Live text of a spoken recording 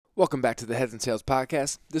Welcome back to the Heads and Tails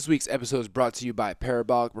podcast. This week's episode is brought to you by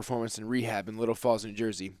Parabolic Performance and Rehab in Little Falls, New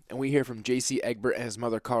Jersey, and we hear from J.C. Egbert and his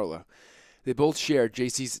mother, Carla. They both share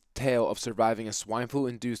J.C.'s tale of surviving a swine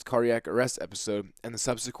flu-induced cardiac arrest episode and the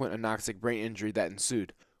subsequent anoxic brain injury that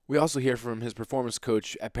ensued. We also hear from his performance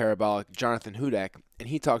coach at Parabolic, Jonathan Hudak, and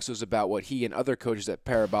he talks to us about what he and other coaches at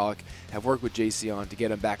Parabolic have worked with J.C. on to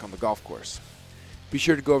get him back on the golf course. Be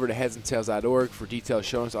sure to go over to headsandtails.org for detailed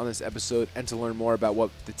show notes on this episode and to learn more about what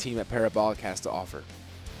the team at Parabolic has to offer.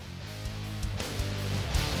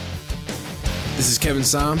 This is Kevin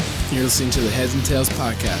Som, and you're listening to the Heads and Tails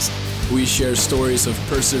podcast. We share stories of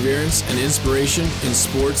perseverance and inspiration in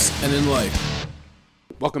sports and in life.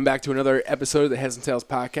 Welcome back to another episode of the Heads and Tails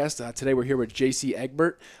podcast. Today we're here with J.C.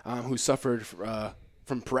 Egbert, who suffered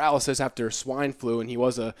from paralysis after swine flu, and he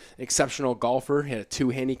was an exceptional golfer. He had a 2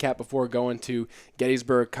 handicap before going to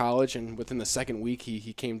Gettysburg College, and within the second week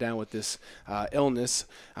he came down with this illness.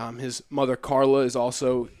 His mother Carla is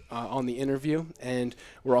also on the interview, and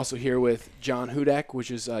we're also here with John Hudak,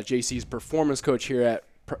 which is JC's performance coach here at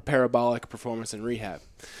Parabolic Performance and Rehab.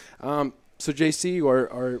 So JC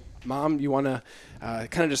or Mom, you want to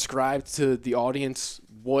kind of describe to the audience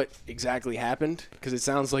what exactly happened? Because it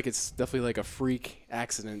sounds like it's definitely like a freak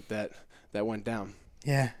accident that went down.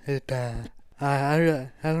 Yeah, I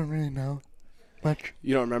don't really know much.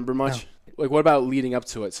 You don't remember much? No. Like, what about leading up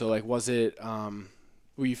to it? So, like, was it,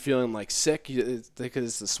 were you feeling, like, sick? Because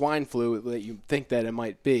it's the swine flu that you think that it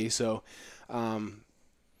might be. So,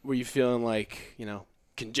 were you feeling, like,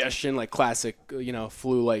 congestion, like classic,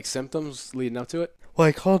 flu-like symptoms leading up to it? Well,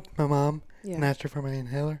 I called my mom and asked her for my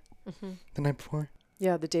inhaler the night before.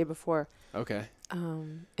 Yeah, the day before. Okay.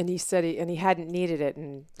 And he said he hadn't needed it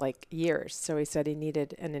in like years, so he said he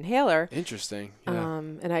needed an inhaler. Interesting. Yeah.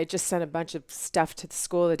 And I just sent a bunch of stuff to the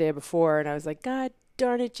school the day before, and I was like, God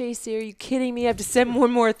darn it, JC, are you kidding me? I have to send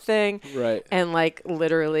one more thing. Right. And like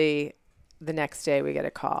literally the next day we get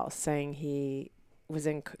a call saying he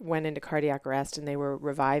went into cardiac arrest and they were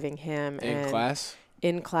reviving him. In class?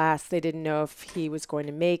 In class. They didn't know if he was going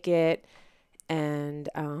to make it. And,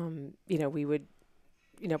 we would,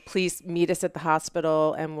 please meet us at the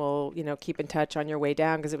hospital and we'll, keep in touch on your way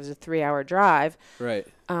down because it was a 3-hour drive. Right.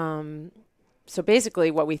 So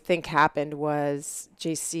basically what we think happened was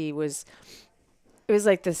it was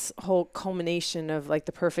like this whole culmination of like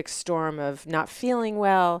the perfect storm of not feeling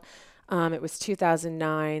well. It was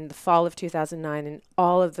 2009, the fall of 2009, and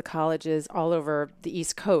all of the colleges all over the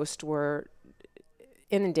East Coast were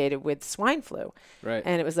inundated with swine flu. Right.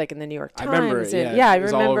 And it was like in the New York Times. I remember it, I it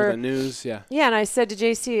was remember. all over the news, yeah. Yeah, and I said to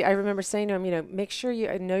JC, I remember saying to him, make sure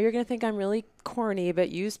I know you're going to think I'm really corny, but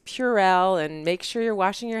use Purell and make sure you're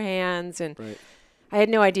washing your hands. And right. I had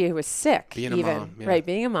no idea he was sick. Being a mom. Yeah. Right,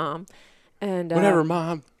 being a mom. And whatever,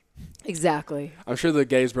 Mom. Exactly. I'm sure the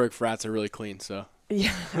Gettysburg frats are really clean, so.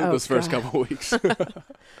 Yeah. Those first couple of weeks.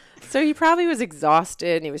 So he probably was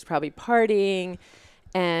exhausted and he was probably partying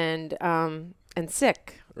and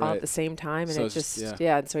sick all at the same time. And so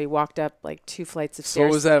and so he walked up like 2 flights of stairs. So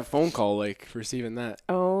what was that phone call like, receiving that?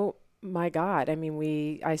 Oh my God. I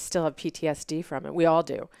mean, I still have PTSD from it. We all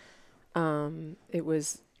do. It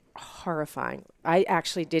was horrifying. I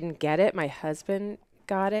actually didn't get it. My husband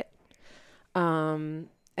got it. So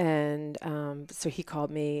he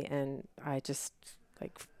called me and I just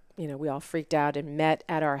we all freaked out and met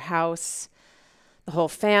at our house, the whole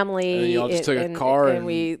family. And you all just took a car and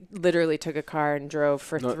we literally took a car and drove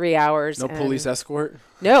for 3 hours. No police escort?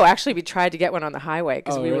 No, actually we tried to get one on the highway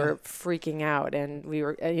because we really? were freaking out. And we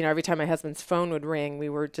were, every time my husband's phone would ring,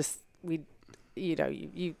 you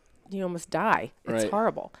almost die. It's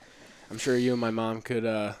horrible. I'm sure you and my mom could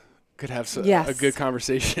have a good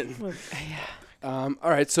conversation. Well, yeah. All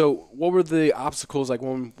right. So, what were the obstacles like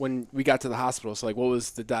when we got to the hospital? So, like, what was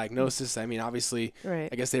the diagnosis? I mean, obviously, right.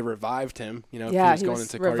 I guess they revived him. If he Yeah, was going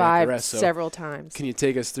into revived cardiac arrest. So several times. Can you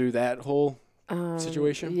take us through that whole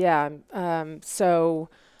situation? Yeah. So.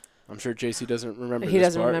 I'm sure JC doesn't remember. He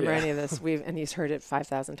doesn't part. remember any of this. And he's heard it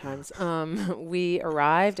 5,000 times. We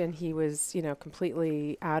arrived and he was,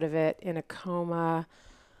 completely out of it, in a coma.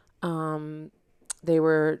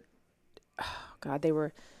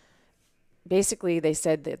 Basically, they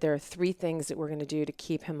said that there are 3 things that we're going to do to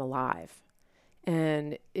keep him alive.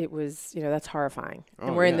 And it was, that's horrifying.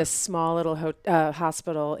 And we're in this small little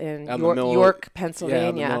hospital in York, Pennsylvania. Yeah,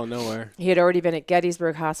 in the middle of nowhere. He had already been at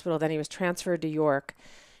Gettysburg Hospital. Then he was transferred to York.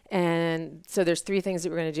 And so there's 3 things that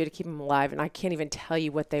we're going to do to keep him alive. And I can't even tell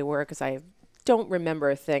you what they were because I don't remember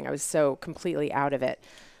a thing. I was so completely out of it.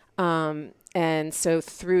 And so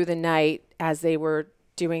through the night, as they were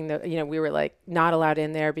doing we were like not allowed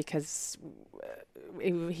in there because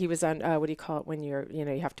he was on, what do you call it when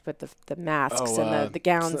you have to put the masks and the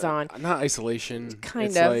gowns on. Not isolation.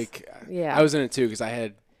 Kind of. Like, yeah. I was in it too because I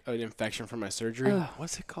had an infection from my surgery. Ugh.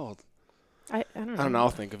 What's it called? I don't know. I don't know. I'll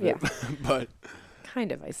think of it. But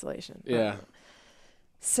kind of isolation. Yeah.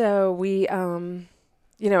 So we,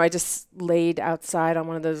 I just laid outside on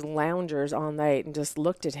one of those loungers all night and just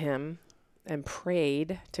looked at him and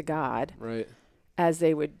prayed to God. Right. As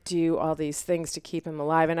they would do all these things to keep him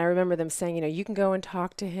alive. And I remember them saying, you can go and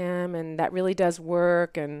talk to him, and that really does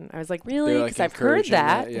work. And I was like, really? Because I've heard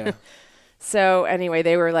that. Yeah. So anyway,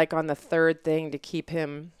 they were like on the third thing to keep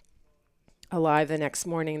him alive. The next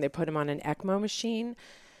morning, they put him on an ECMO machine.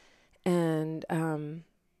 And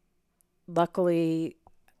luckily,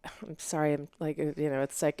 I'm sorry, I'm like,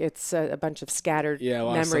 it's a bunch of scattered a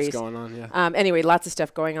lot memories. of stuff going on, yeah. Anyway, lots of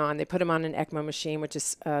stuff going on. They put him on an ECMO machine, which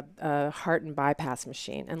is a heart and bypass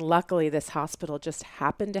machine. And luckily, this hospital just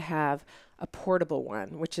happened to have a portable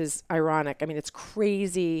one, which is ironic. I mean, it's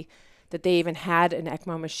crazy that they even had an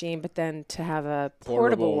ECMO machine, but then to have a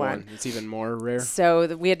portable one. It's even more rare.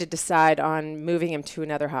 So we had to decide on moving him to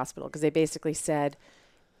another hospital because they basically said,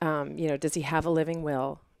 does he have a living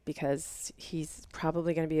will? Because he's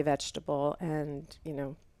probably going to be a vegetable, and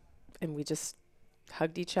we just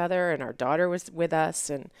hugged each other, and our daughter was with us,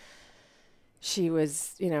 and she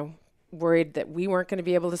was, worried that we weren't going to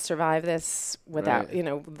be able to survive this without,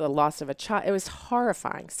 the loss of a child. It was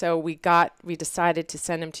horrifying. So we decided to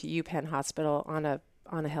send him to UPenn Hospital on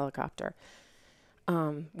a helicopter,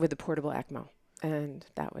 with a portable ECMO, and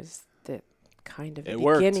that was the kind of the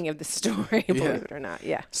beginning of the story, believe it or not.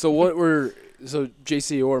 Yeah. So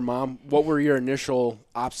JC or Mom, what were your initial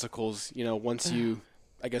obstacles, once you,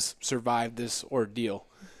 I guess, survived this ordeal?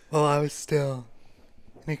 Well, I was still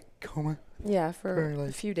in a coma. Yeah, for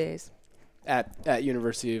a few days. At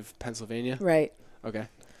University of Pennsylvania? Right. Okay.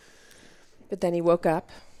 But then he woke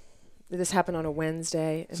up. This happened on a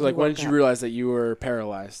Wednesday. So, when did you realize that you were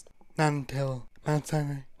paralyzed? Not until Mount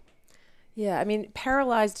Sinai. Yeah, I mean,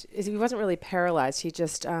 paralyzed, he wasn't really paralyzed. He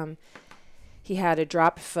just, he had a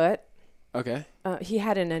dropped foot. Okay. He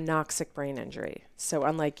had an anoxic brain injury. So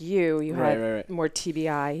unlike you had more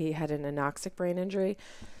TBI. He had an anoxic brain injury.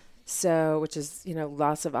 So, which is,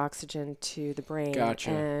 loss of oxygen to the brain.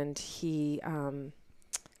 Gotcha. And he, kind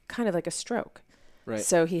of like a stroke. Right.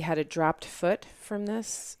 So he had a dropped foot from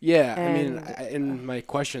this. Yeah, I mean, in my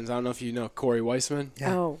questions, I don't know if you know Corey Weissman.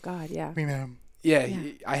 Yeah. Oh, God, yeah. We met him. Yeah,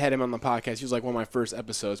 I had him on the podcast. He was like one of my first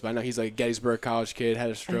episodes, but I know he's like a Gettysburg College kid, had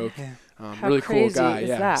a stroke. How really cool crazy guy. is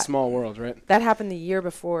Yeah, that? small world, right? That happened the year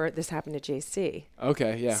before this happened to JC.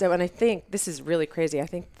 Okay, yeah. So, and I think this is really crazy. I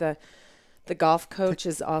think the golf coach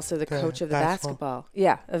is also the coach of the basketball.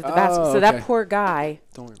 Yeah, of the basketball. So that poor guy.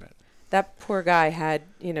 Don't worry about it. That poor guy had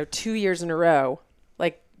 2 years in a row,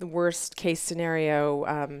 like the worst case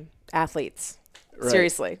scenario athletes. Right.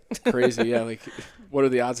 Seriously. Crazy, yeah. Like, what are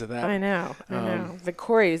the odds of that? I know. But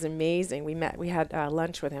Corey is amazing. We had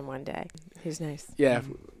lunch with him one day. He's nice. Yeah,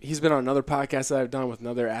 he's been on another podcast that I've done with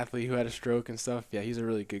another athlete who had a stroke and stuff. Yeah, he's a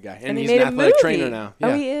really good guy. And he's an athletic trainer now. Yeah.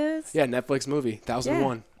 Oh, he is? Yeah, Netflix movie,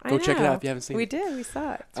 1001. Go check it out if you haven't seen it. We did. We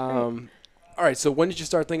saw it. All right, so when did you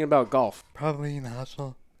start thinking about golf? Probably in the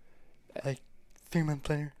hospital, like 3 months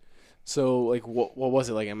later. So, like, what was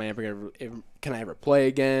it like? Can I ever play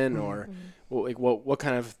again, or what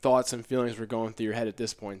kind of thoughts and feelings were going through your head at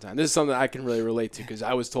this point in time? This is something I can really relate to because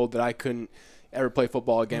I was told that I couldn't ever play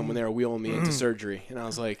football again when they were wheeling me into surgery, and I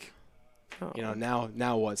was like,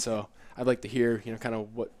 now what? So I'd like to hear, kind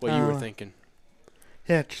of what you were thinking.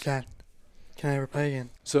 Yeah, just that. Can I ever play again?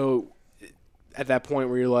 So at that point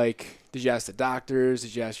where you're like, did you ask the doctors?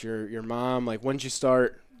 Did you ask your mom? Like, when did you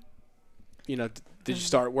start? Did you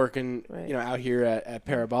start working, out here at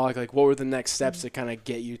Parabolic? Like, what were the next steps to kind of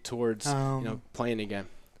get you towards, playing again?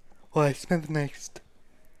 Well, I spent the next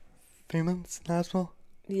 3 months in the hospital.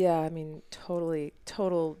 Yeah, I mean,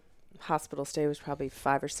 total hospital stay was probably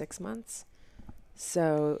 5 or 6 months.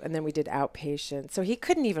 So, and then we did outpatient. So he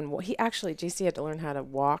couldn't even, JC had to learn how to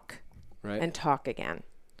walk and talk again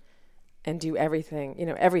and do everything,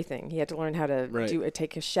 everything. He had to learn how to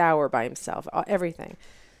take a shower by himself, everything.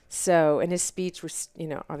 So, and his speech was,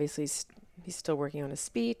 obviously he's still working on his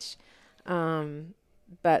speech.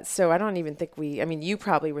 But so I don't even think you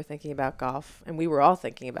probably were thinking about golf, and we were all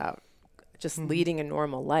thinking about just leading a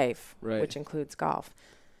normal life, which includes golf.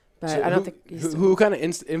 But so I don't think who kind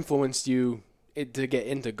of influenced you to get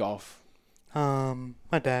into golf?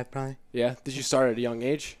 My dad probably. Yeah. Did you start at a young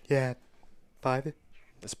age? Yeah, 5.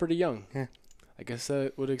 That's pretty young. Yeah. I guess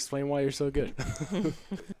that would explain why you're so good.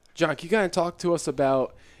 John, can you kind of talk to us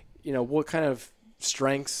about, what kind of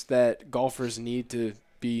strengths that golfers need to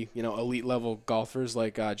be, elite level golfers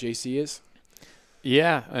like JC is?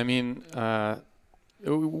 Yeah, I mean, as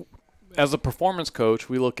a performance coach,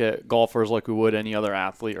 we look at golfers like we would any other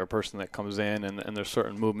athlete or person that comes in, and there's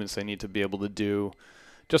certain movements they need to be able to do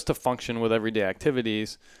just to function with everyday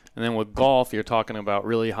activities. And then with golf, you're talking about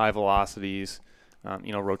really high velocities,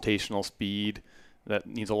 rotational speed that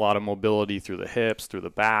needs a lot of mobility through the hips, through the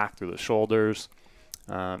back, through the shoulders,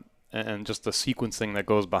 and just the sequencing that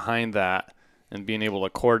goes behind that, and being able to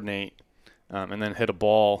coordinate and then hit a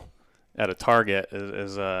ball at a target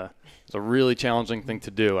is a really challenging thing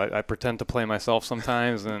to do. I pretend to play myself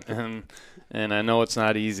sometimes, and I know it's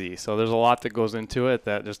not easy. So there's a lot that goes into it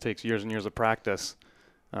that just takes years and years of practice.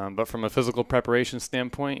 But from a physical preparation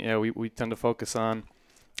standpoint, we tend to focus on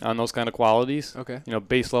those kind of qualities. Okay.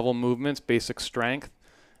 Base level movements, basic strength.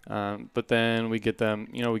 But then we get them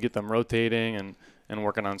rotating and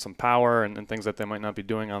working on some power and things that they might not be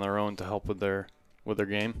doing on their own to help with their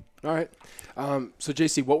game. All right. So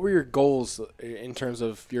JC, what were your goals in terms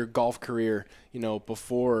of your golf career,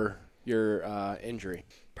 before your injury?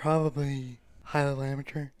 Probably high level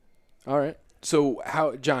amateur. All right. So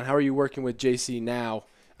John, how are you working with JC now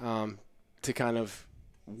to kind of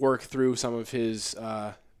work through some of his,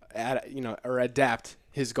 or adapt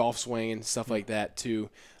his golf swing and stuff like that to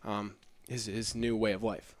his new way of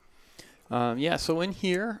life? So in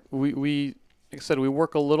here, we like I said, we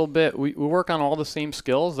work a little bit. We work on all the same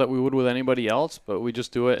skills that we would with anybody else, but we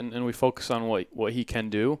just do it and we focus on what he can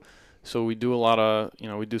do. So we do a lot of,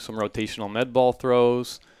 we do some rotational med ball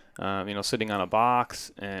throws, sitting on a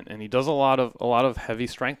box, and he does a lot of heavy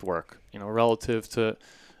strength work, relative to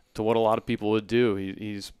what a lot of people would do.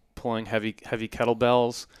 He's pulling heavy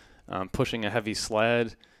kettlebells, pushing a heavy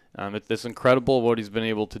sled. It's incredible what he's been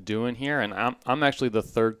able to do in here, and I'm actually the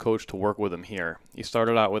third coach to work with him here. He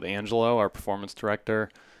started out with Angelo, our performance director,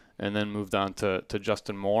 and then moved on to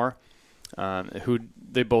Justin Moore, who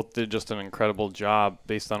they both did just an incredible job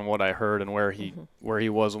based on what I heard and where he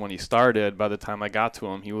was when he started. By the time I got to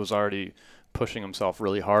him, he was already pushing himself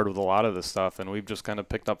really hard with a lot of this stuff, and we've just kind of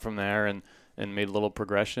picked up from there and made little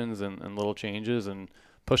progressions and little changes and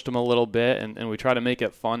pushed him a little bit, and we try to make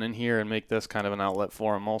it fun in here and make this kind of an outlet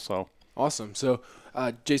for him also. Awesome. So,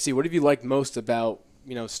 JC, what have you liked most about,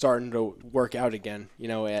 starting to work out again,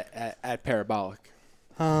 at Parabolic?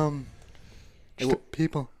 Just the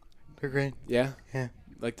people. They're great. Yeah? Yeah.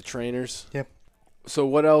 Like the trainers? Yep. So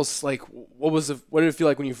what else, what did it feel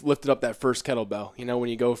like when you lifted up that first kettlebell? When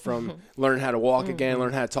you go from learn how to walk again,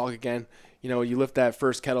 learn how to talk again, you lift that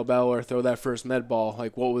first kettlebell or throw that first med ball,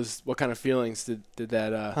 what kind of feelings did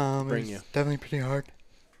that bring you? Definitely pretty hard.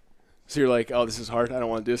 So you're like, oh, this is hard. I don't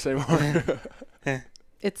want to do this anymore. Yeah.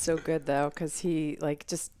 It's so good though, because he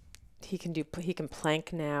can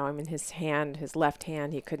plank now. I mean, his left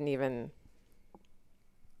hand, he couldn't even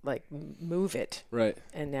move it. Right.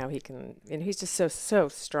 And now he can, and he's just so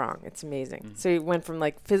strong. It's amazing. Mm-hmm. So he went from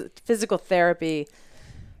physical therapy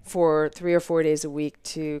for 3 or 4 days a week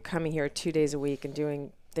to coming here 2 days a week and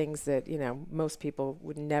doing things that, most people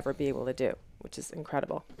would never be able to do, which is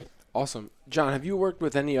incredible. Awesome. John, have you worked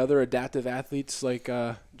with any other adaptive athletes like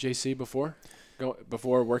JC before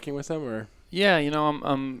working with them, or? Yeah,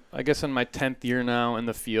 I'm I guess in my 10th year now in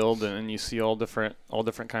the field, and you see all different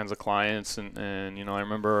kinds of clients, and I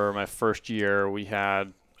remember my first year we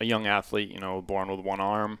had a young athlete, born with one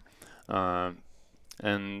arm,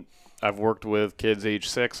 and I've worked with kids age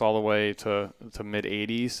 6 all the way to mid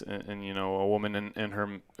 80s, and a woman in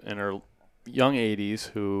her young 80s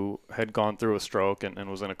who had gone through a stroke and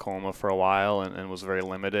was in a coma for a while and was very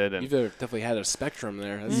limited. And you've definitely had a spectrum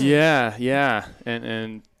there. Yeah,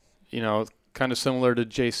 and kind of similar to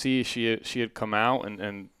JC, she had come out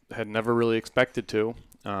and had never really expected to.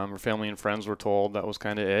 Her family and friends were told that was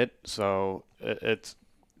kind of it. So it's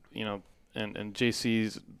and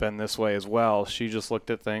JC's been this way as well. She just looked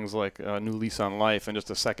at things like a new lease on life and just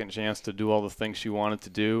a second chance to do all the things she wanted to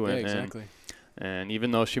do. Yeah, exactly. And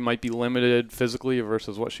even though she might be limited physically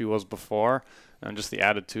versus what she was before, and just the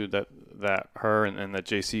attitude that her and that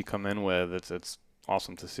JC come in with, it's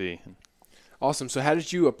awesome to see. Awesome. So how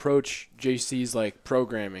did you approach JC's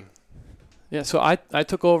programming? Yeah, so I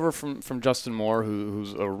took over from Justin Moore,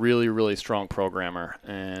 who's a really, really strong programmer,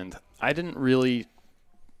 and I didn't really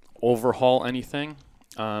overhaul anything.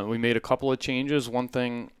 We made a couple of changes. One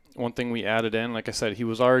thing we added in, like I said, he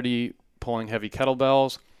was already pulling heavy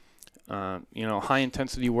kettlebells. High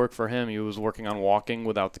intensity work for him. He was working on walking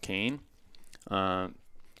without the cane.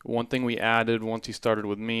 One thing we added once he started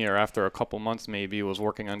with me, or after a couple months maybe, was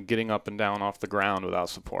working on getting up and down off the ground without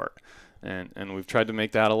support. And we've tried to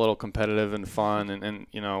make that a little competitive and fun. And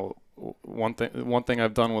one thing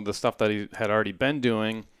I've done with the stuff that he had already been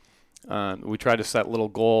doing, we try to set little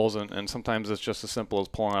goals, and sometimes it's just as simple as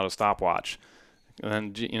pulling out a stopwatch.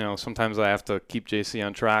 And then, sometimes I have to keep JC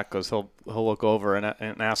on track because he'll look over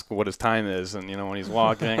and ask what his time is, and when he's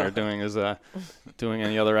walking or doing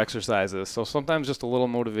any other exercises. So sometimes just a little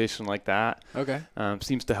motivation like that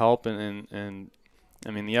seems to help, and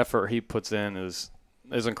I mean the effort he puts in is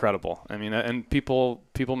incredible. I mean, and people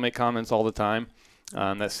make comments all the time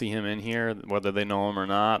that see him in here, whether they know him or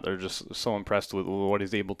not. They're just so impressed with what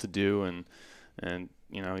he's able to do, and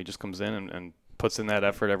he just comes in and puts in that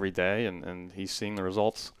effort every day, and he's seeing the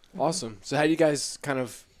results. Awesome. So how do you guys kind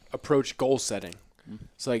of approach goal setting?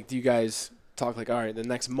 It's like, do you guys talk like, all right, the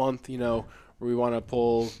next month, we want to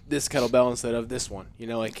pull this kettlebell instead of this one?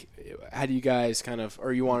 Like, how do you guys kind of,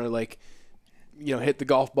 or you want to like, hit the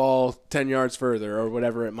golf ball 10 yards further or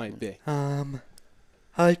whatever it might be? I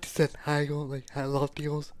like to set high goals, like high lofty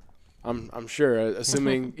goals. I'm sure,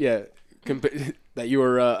 assuming, that you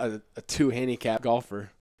were a 2 handicap golfer.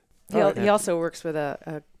 He also works with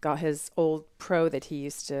his old pro that he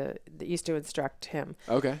used to instruct him.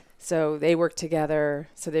 Okay. So they work together.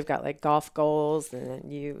 So they've got like golf goals, and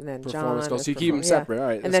then performance John. Goals. So you keep them separate. All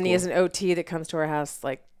right. And then he has an OT that comes to our house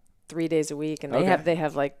like 3 days a week, and they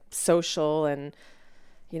have like social and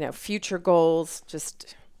future goals.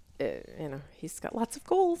 Just he's got lots of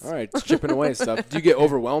goals. All right, just chipping away and stuff. Do you get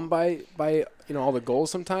overwhelmed by all the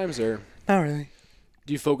goals sometimes, or not really?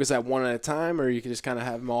 Do you focus at one at a time, or you can just kind of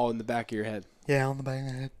have them all in the back of your head? Yeah, on the back of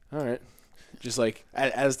the head. All right. Just like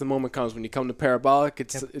as the moment comes, when you come to parabolic,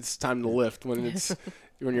 it's time to lift. When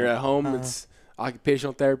you're at home, it's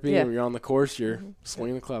occupational therapy. Yeah. When you're on the course, you're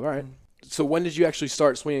swinging the club. All right. So when did you actually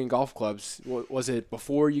start swinging golf clubs? Was it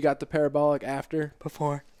before you got the parabolic? After?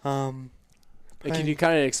 Before. And can you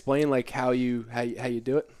kind of explain like how you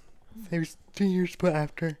do it? It was 2 years, but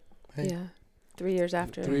after. Yeah. 3 years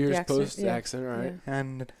after. 3 years post the accident, all right. Yeah.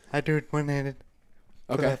 And I do it one-handed.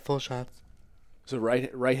 Okay. Full shots. So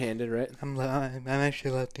right-handed, right? I'm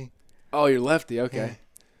actually lefty. Oh, you're lefty. Okay. Yeah.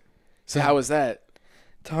 So how was that?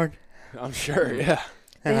 It's hard. I'm sure. Yeah.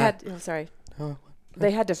 They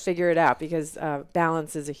had to figure it out because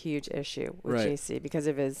balance is a huge issue with JC because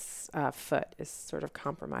of his foot is sort of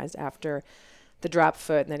compromised after the drop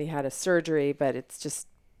foot, and then he had a surgery, but it just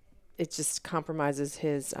compromises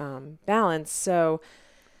his balance. So,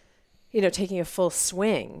 taking a full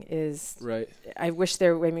swing is right. I wish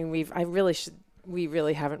we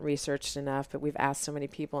really haven't researched enough, but we've asked so many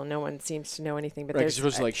people, and no one seems to know anything. But because you're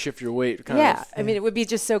supposed to like shift your weight. I mean, it would be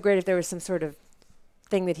just so great if there was some sort of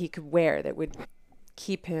thing that he could wear that would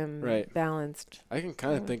keep him balanced. I can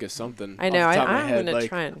kind of think of something. I know. Off the top of my I'm head, going to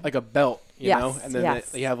try and like a belt, you know, and then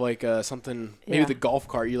you have like something. Maybe the golf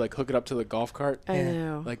cart. You like hook it up to the golf cart. I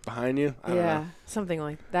know. Like behind you. I don't know. Something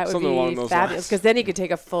like that would something be fabulous because then he could take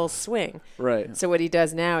a full swing. Right. So what he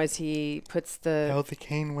does now is he puts the. I hold the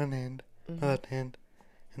cane one hand, left hand,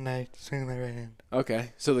 and I swing my right hand.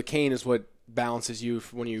 Okay, so the cane is what balances you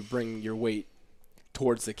when you bring your weight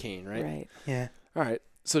towards the cane, right? Right. Yeah. All right.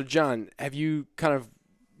 So John,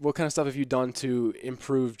 what kind of stuff have you done to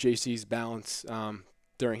improve JC's balance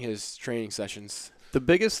during his training sessions? The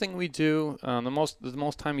biggest thing we do, the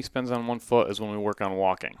most time he spends on one foot is when we work on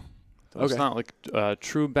walking. So it's not like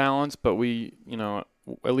true balance, but we,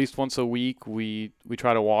 at least once a week we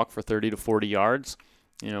try to walk for 30 to 40 yards.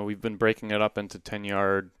 We've been breaking it up into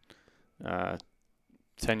 10-yard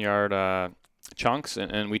chunks,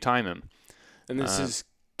 and we time him. And this is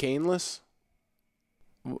caneless?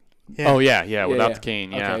 Yeah. Oh yeah, without the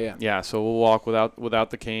cane, Okay, yeah. So we'll walk without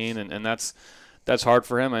the cane, and that's hard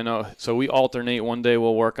for him, I know. So we alternate. One day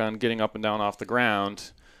we'll work on getting up and down off the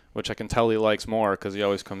ground, which I can tell he likes more because he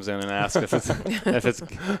always comes in and asks if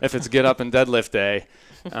it's get up and deadlift day.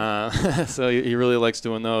 So he really likes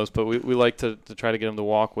doing those. But we like to try to get him to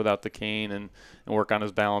walk without the cane and work on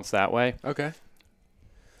his balance that way. Okay.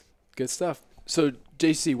 Good stuff. So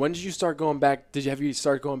JC, when did you start going back? Have you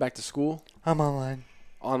started going back to school? I'm online.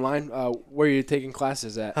 Online? Where are you taking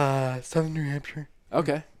classes at? Southern New Hampshire.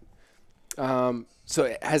 Okay.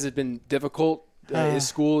 So has it been difficult? Is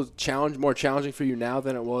school more challenging for you now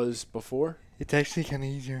than it was before? It's actually kind of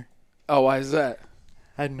easier. Oh, why is that?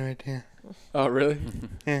 I had no idea. Oh, really?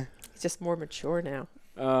 Yeah. He's just more mature now.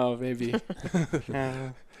 Oh, maybe.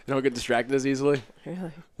 You don't get distracted as easily?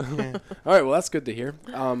 Really? Yeah. All right, well, that's good to hear.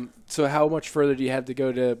 So how much further do you have to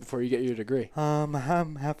go before you get your degree? I'm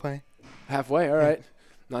halfway. Halfway? All right.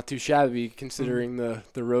 Not too shabby considering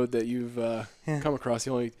the road that you've come across.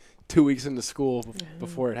 You only 2 weeks into school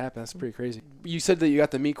before it happened. That's pretty crazy. You said that you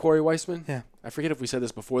got to meet Corey Weissman? Yeah. I forget if we said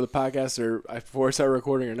this before the podcast or before I started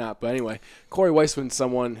recording or not. But anyway, Corey Weissman's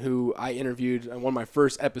someone who I interviewed on one of my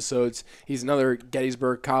first episodes. He's another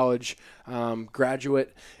Gettysburg College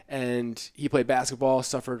graduate, and he played basketball,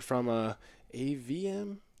 suffered from a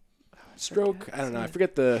AVM stroke. I don't know. I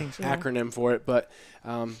forget the acronym for it, but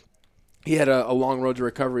he had a long road to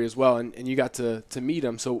recovery as well, and you got to meet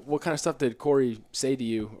him. So what kind of stuff did Corey say to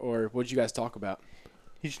you, or what did you guys talk about?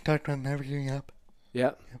 He just talked about never giving up. Yeah.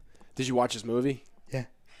 Yep. Did you watch his movie? Yeah.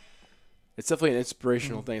 It's definitely an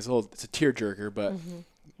inspirational thing. It's a tearjerker, but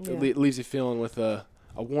it leaves you feeling with a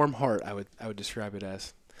warm heart. I would describe it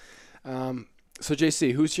as. So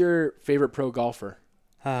JC, who's your favorite pro golfer?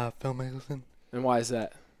 Phil Mickelson. And why is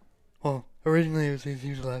that? Well, originally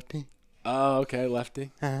he was a lefty. Oh, okay,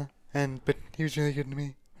 lefty. But he was really good to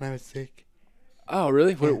me when I was sick. Oh,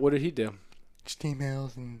 really? Yeah. What did he do? Just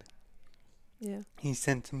emails, and he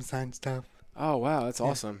sent some signed stuff. Oh, wow, that's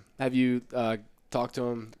awesome. Have you talked to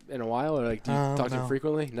him in a while, or do you talk to him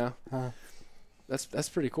frequently? No. That's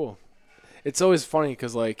pretty cool. It's always funny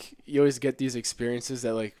because you always get these experiences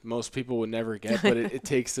that most people would never get, but it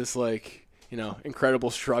takes this incredible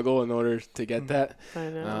struggle in order to get that. I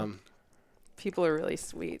know. People are really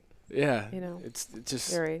sweet. Yeah, it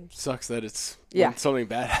just sucks that it's when something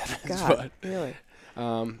bad happens. God, really.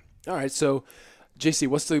 All right, so JC,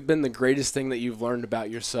 what's been the greatest thing that you've learned about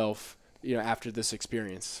yourself, after this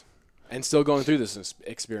experience, and still going through this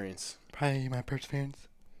experience? Probably my perseverance.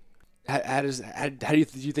 How do you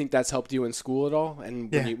think that's helped you in school at all,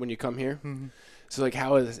 and when you come here? Mm-hmm. So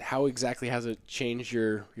how exactly has it changed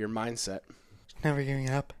your mindset? Just never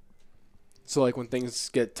giving up. So when things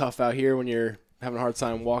get tough out here, when you're having a hard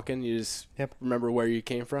time walking, you just remember where you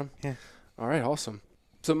came from? Yeah. All right, awesome.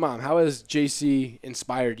 So, Mom, how has JC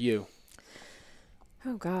inspired you?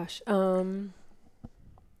 Oh, gosh. I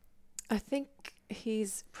think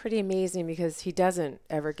he's pretty amazing because he doesn't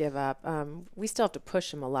ever give up. We still have to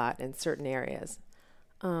push him a lot in certain areas.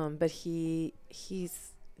 But he's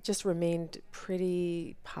just remained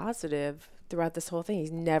pretty positive throughout this whole thing.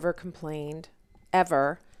 He's never complained,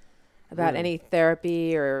 ever, about any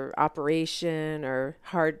therapy or operation or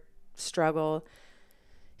hard struggle.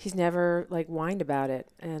 He's never whined about it.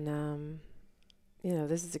 And,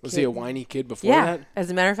 this is a kid. Was he a whiny kid before that? Yeah,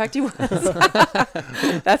 as a matter of fact, he was.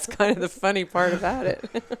 That's kind of the funny part about it.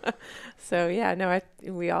 So,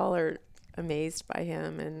 we all are amazed by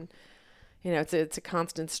him. And, it's a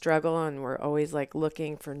constant struggle, and we're always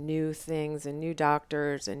looking for new things and new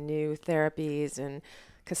doctors and new therapies, and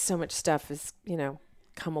because so much stuff is,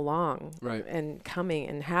 come along and coming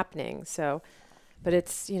and happening. So, but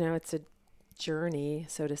it's, it's a journey,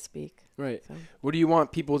 so to speak. Right. So. What do you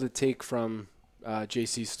want people to take from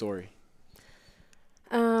JC's story?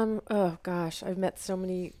 Oh gosh, I've met so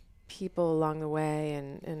many people along the way,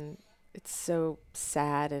 and it's so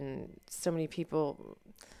sad, and so many people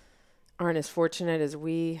aren't as fortunate as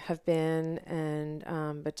we have been,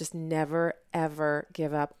 and but just never ever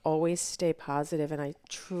give up. Always stay positive, and I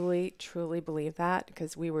truly believe that,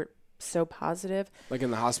 because we were so positive.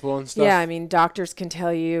 In the hospital and stuff? Yeah, I mean, doctors can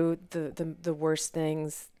tell you the worst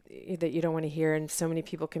things that you don't want to hear, and so many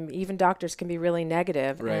people even doctors can be really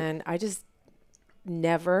negative. Right. And I just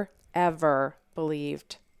never ever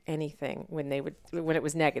believed anything when it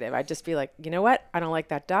was negative. I'd just be like, you know what? I don't like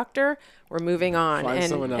that doctor. We're moving on. Find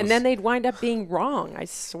someone else. And then they'd wind up being wrong, I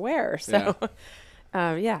swear. So just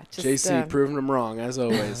JC proving them wrong as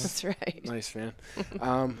always. That's right. Nice, man.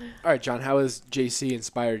 All right, John, how has JC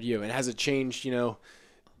inspired you, and has it changed,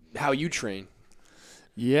 how you train?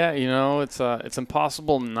 Yeah, it's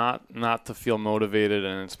impossible not to feel motivated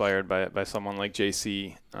and inspired by someone like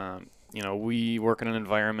JC. We work in an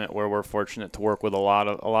environment where we're fortunate to work with a lot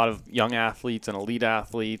of young athletes and elite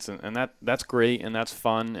athletes, and that's great and that's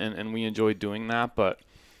fun, and we enjoy doing that. But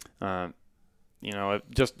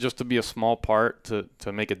just to be a small part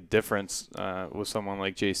to make a difference with someone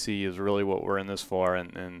like JC is really what we're in this for.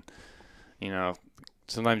 And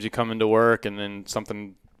sometimes you come into work and then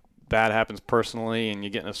something bad happens personally, and you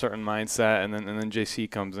get in a certain mindset, and then JC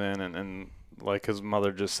comes in and like his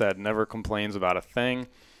mother just said, never complains about a thing.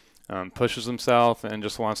 Pushes himself and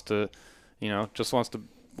just wants to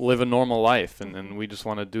live a normal life, and we just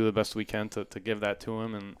want to do the best we can to give that to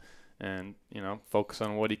him, and focus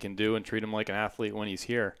on what he can do and treat him like an athlete when he's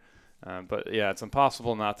here. But yeah, it's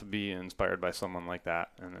impossible not to be inspired by someone like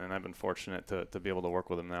that, and I've been fortunate to be able to work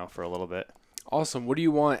with him now for a little bit. Awesome. What do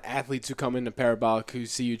you want athletes who come into Parabolic who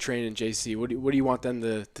see you train in JC? What do you want them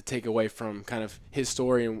to take away from kind of his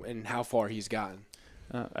story and how far he's gotten?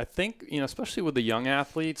 I think, especially with the young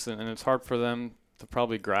athletes, and it's hard for them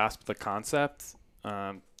probably grasp the concept,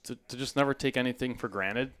 to just never take anything for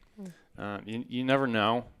granted. You never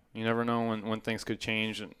know. You never know when things could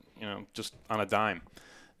change, and just on a dime.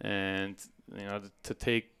 And to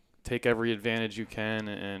take every advantage you can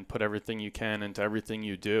and put everything you can into everything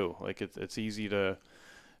you do. Like it's easy to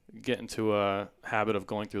get into a habit of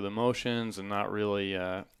going through the motions and not really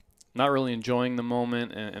enjoying the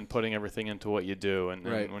moment and putting everything into what you do. And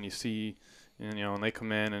when you see, when they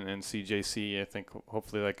come in and see JC, I think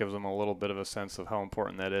hopefully that gives them a little bit of a sense of how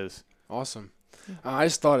important that is. Awesome. I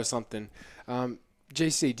just thought of something.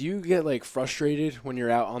 JC, do you get like frustrated when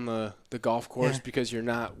you're out on the golf course because you're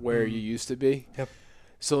not where you used to be? Yep.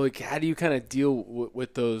 So like, how do you kind of deal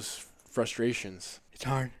with those frustrations? It's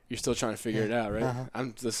hard. You're still trying to figure it out, right? Uh-huh.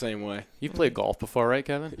 I'm the same way. You've played golf before, right,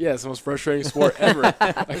 Kevin? Yeah, it's the most frustrating sport ever.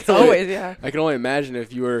 It's always, yeah. I can only imagine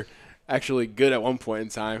if you were actually good at one point in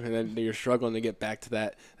time and then you're struggling to get back to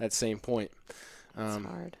that same point. It's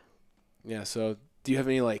hard. Yeah, so do you have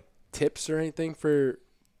any like tips or anything for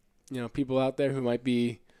people out there who might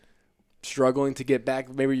be struggling to get back?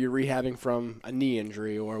 Maybe you're rehabbing from a knee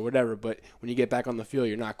injury or whatever, but when you get back on the field,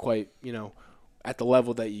 you're not quite, at the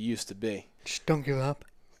level that you used to be. Just don't give up.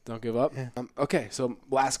 Don't give up? Yeah. Okay, so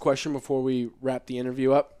last question before we wrap the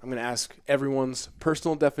interview up. I'm going to ask everyone's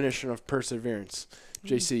personal definition of perseverance.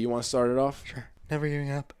 JC, you want to start it off? Sure. Never giving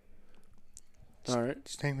up. All right.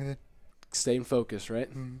 Staying with it. Staying focused, right?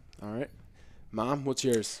 Mm-hmm. All right. Mom, what's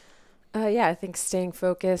yours? Yeah, I think staying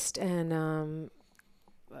focused and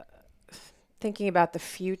thinking about the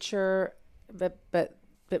future, but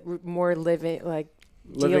more living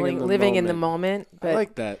in the moment. But, I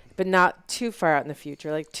like that. But not too far out in the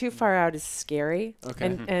future. Like too far out is scary.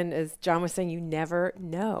 Okay. And as John was saying, you never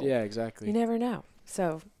know. Yeah, exactly. You never know.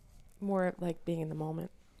 So more like being in the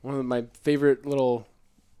moment. One of my favorite little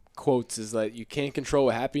quotes is that you can't control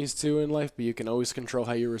what happens to you in life, but you can always control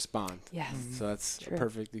how you respond. Yes. So that's True. a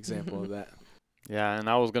perfect example of that. Yeah, and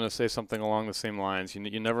I was going to say something along the same lines.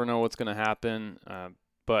 You never know what's going to happen,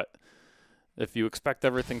 but if you expect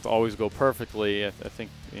everything to always go perfectly, I think,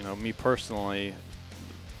 me personally,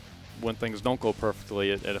 when things don't go perfectly,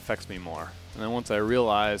 it affects me more. And then once I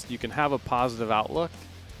realized you can have a positive outlook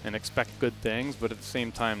and expect good things, but at the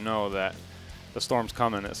same time know that the storm's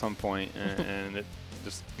coming at some point, and it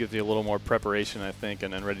just gives you a little more preparation, I think,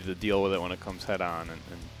 and then ready to deal with it when it comes head on and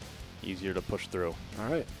easier to push through. All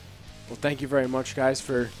right. Well, thank you very much, guys,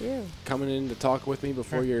 for coming in to talk with me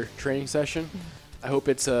before your training session. I hope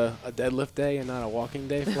it's a deadlift day and not a walking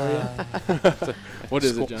day for you. What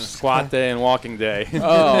is it, John? Squat day and walking day.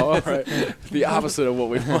 Oh, all right. The opposite of what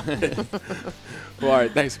we wanted. Well, all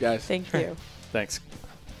right. Thanks, guys. Thank you. Thanks.